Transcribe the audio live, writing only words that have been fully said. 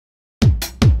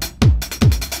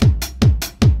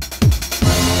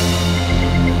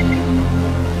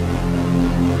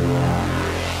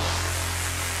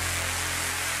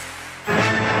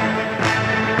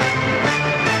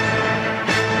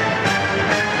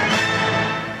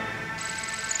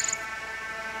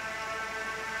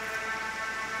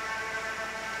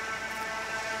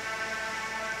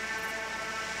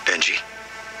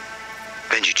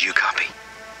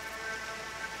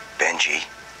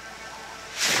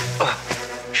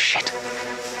Shit.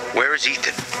 Where is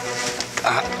Ethan?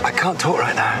 I can't talk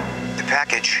right now. The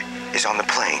package is on the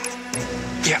plane.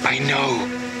 Yeah, I know.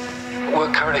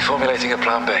 We're currently formulating a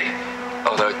plan B,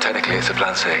 although technically it's a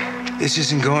plan C. This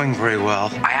isn't going very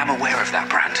well. I am aware of that,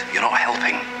 Brand. You're not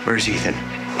helping. Where's Ethan?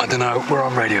 I don't know. We're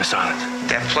on radio silence.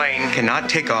 That plane cannot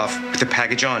take off with the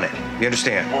package on it. You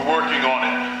understand? We're working on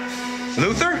it.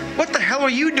 Luther? What the hell are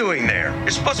you doing there?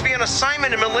 You're supposed to be on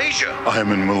assignment in Malaysia. I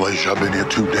am in Malaysia. I've been here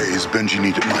 2 days. Benji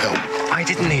needed my help. I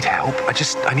didn't need help.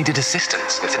 I needed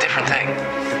assistance. It's a different thing.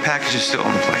 The package is still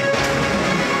on the plane.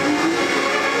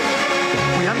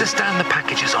 We understand the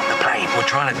package is on the plane. We're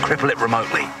trying to cripple it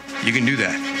remotely. You can do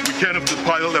that. We can't if the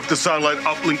pilot left the satellite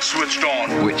uplink switched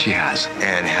on. Which he has.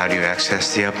 And how do you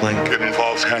access the uplink? It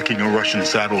involves hacking a Russian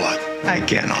satellite. I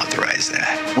can't authorize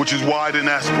that. Which is why I didn't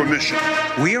ask permission.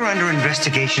 We are under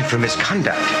investigation for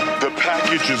misconduct. The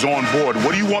package is on board.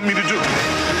 What do you want me to do?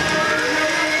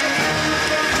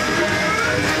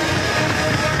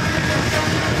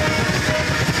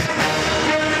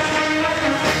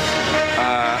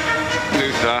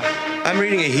 Luther. I'm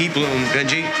reading a heat balloon,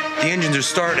 Benji. The engines are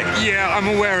starting. Yeah, I'm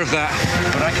aware of that.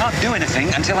 But I can't do anything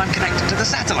until I'm connected to the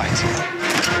satellite.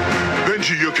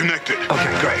 Benji, you're connected.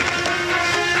 Okay, great.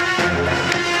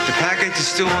 The package is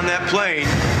still on that plane.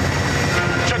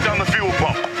 Shut down the fuel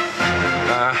pump.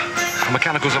 Our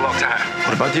mechanicals are locked out.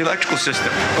 What about the electrical system?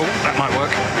 Oh, that might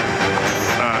work.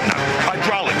 No.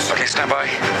 Hydraulics. Okay, stand by.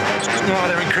 No,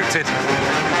 they're encrypted.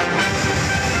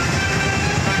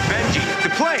 Benji, the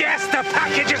plane! Yes, the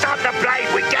package is on the plane.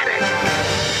 We get it.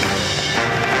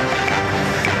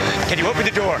 Can you open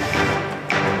the door?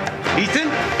 Ethan,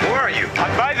 where are you?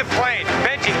 I'm by the plane.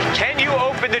 Benji, can you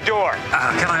open the door?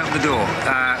 Can I open the door?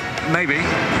 Maybe.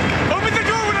 Open the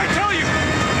door when I tell you!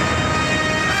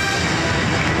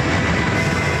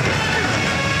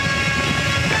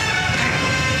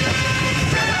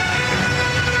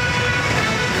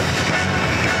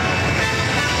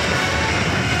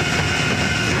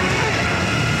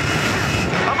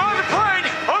 I'm on the plane!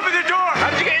 Open the door! How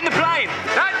did you get in the plane?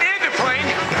 Not near the plane.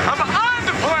 I'm on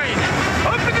the plane!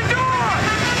 Open the door!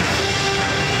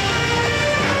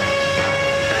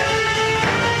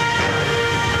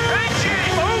 Benji,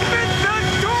 open the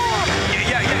door!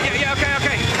 Yeah,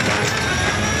 okay.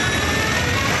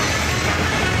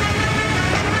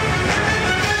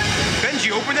 Benji,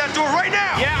 open that door right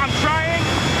now! Yeah, I'm trying.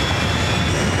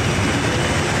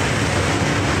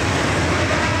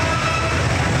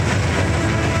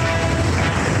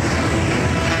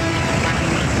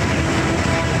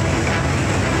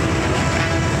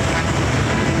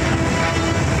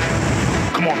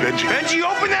 Come on, Benji. Benji,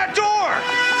 open that door!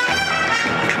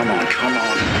 Come on. Come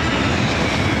on.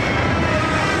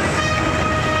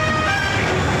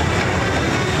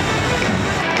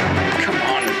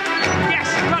 Yes,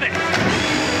 got it.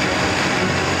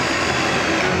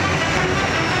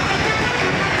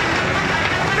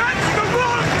 That's the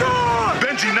wrong door!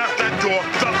 Benji, not that door.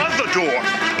 The other door.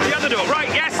 The other door, right,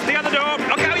 yes, the other door.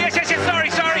 Okay, oh, yes, sorry.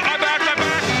 My bad.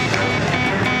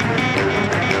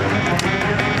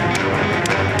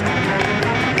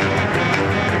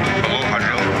 Hello,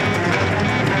 Hydro.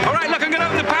 All right, look, I'm gonna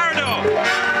open the power door.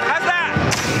 How's that?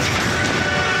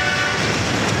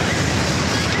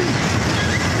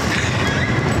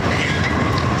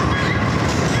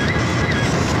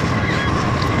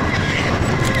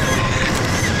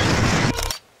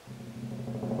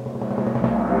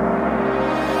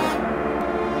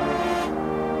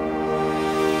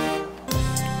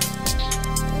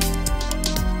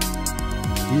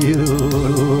 You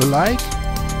like?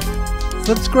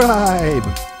 Subscribe!